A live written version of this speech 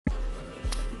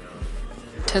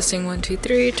Testing 1 2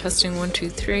 3. Testing 1 2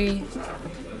 3.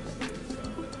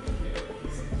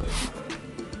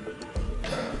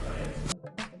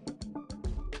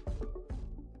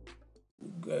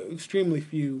 Extremely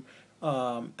few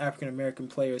African American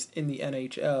players in the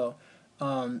NHL.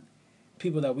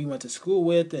 People that we went to school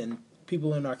with and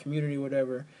people in our community,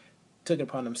 whatever, took it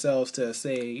upon themselves to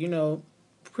say,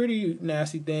 pretty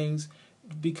nasty things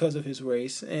because of his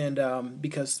race and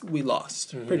because we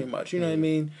lost, pretty much. You know what I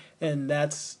mean? And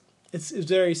it's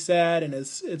very sad and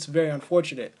it's very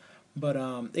unfortunate. But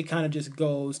it kind of just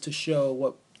goes to show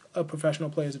what professional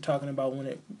players are talking about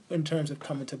in terms of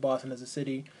coming to Boston as a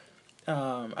city.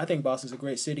 I think Boston's a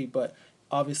great city, but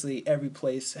obviously every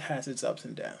place has its ups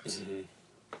and downs.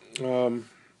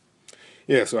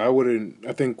 Yeah, so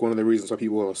I think one of the reasons why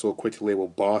people are so quick to label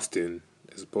Boston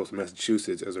as opposed to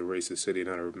Massachusetts as a racist city,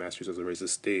 not a Massachusetts as a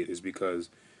racist state, is because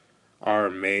our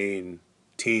main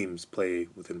teams play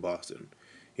within Boston.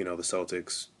 The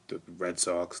Celtics, the Red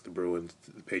Sox, the Bruins,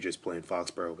 the Patriots play in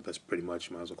Foxborough, but that's pretty much,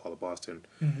 you might as well call it Boston.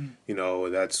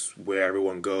 That's where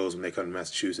everyone goes when they come to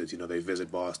Massachusetts. They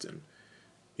visit Boston.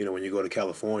 When you go to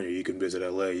California, you can visit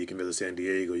L.A., you can visit San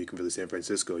Diego, you can visit San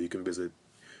Francisco, you can visit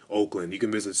Oakland, you can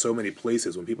visit so many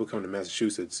places. When people come to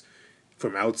Massachusetts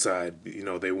from outside,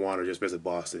 they want to just visit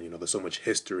Boston. There's so much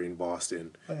history in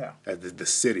Boston. Oh, yeah. At the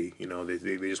city,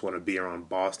 they just want to be around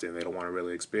Boston. They don't want to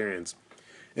really experience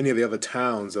any of the other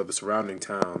towns of the surrounding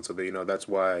towns. So that's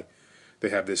why they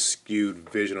have this skewed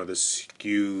vision or this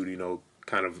skewed,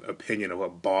 kind of opinion of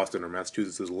what Boston or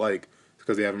Massachusetts is like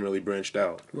because they haven't really branched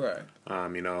out. Right.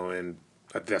 And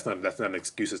that's not an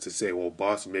excuse to say, well,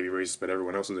 Boston may be racist, but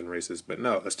everyone else isn't racist. But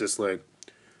no, it's just like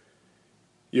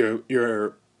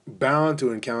you're bound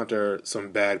to encounter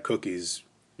some bad cookies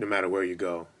no matter where you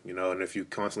go. And if you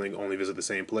constantly only visit the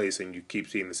same place and you keep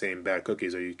seeing the same bad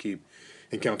cookies, or you keep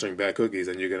encountering bad cookies,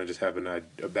 then you're gonna just have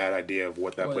a bad idea of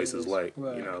what that place is like.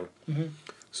 Right.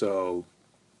 So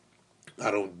I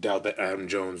don't doubt that Adam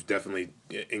Jones definitely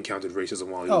encountered racism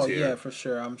while he was here. Oh yeah, for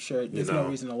sure. I'm sure there's no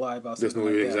reason to lie about something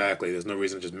like exactly. There's no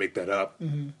reason to just make that up.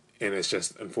 And it's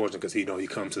just unfortunate because he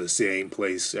comes to the same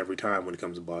place every time when he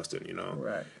comes to Boston.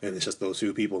 Right. And it's just those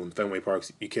few people in Fenway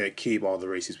Parks. You can't keep all the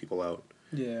racist people out.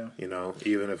 Yeah.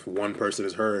 Even if one person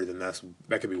is heard, then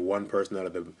that could be one person out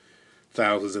of the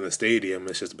thousands in the stadium.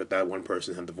 It's just but that one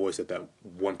person had the voice at that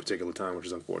one particular time, which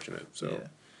is unfortunate. So.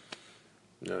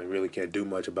 You really can't do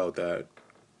much about that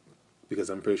because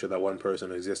I'm pretty sure that one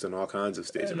person exists in all kinds of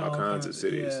states and all kinds of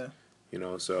cities.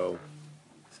 Yeah. So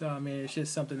I mean, it's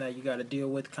just something that you got to deal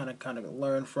with, kind of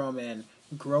learn from and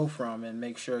grow from, and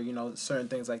make sure certain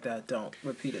things like that don't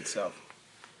repeat itself.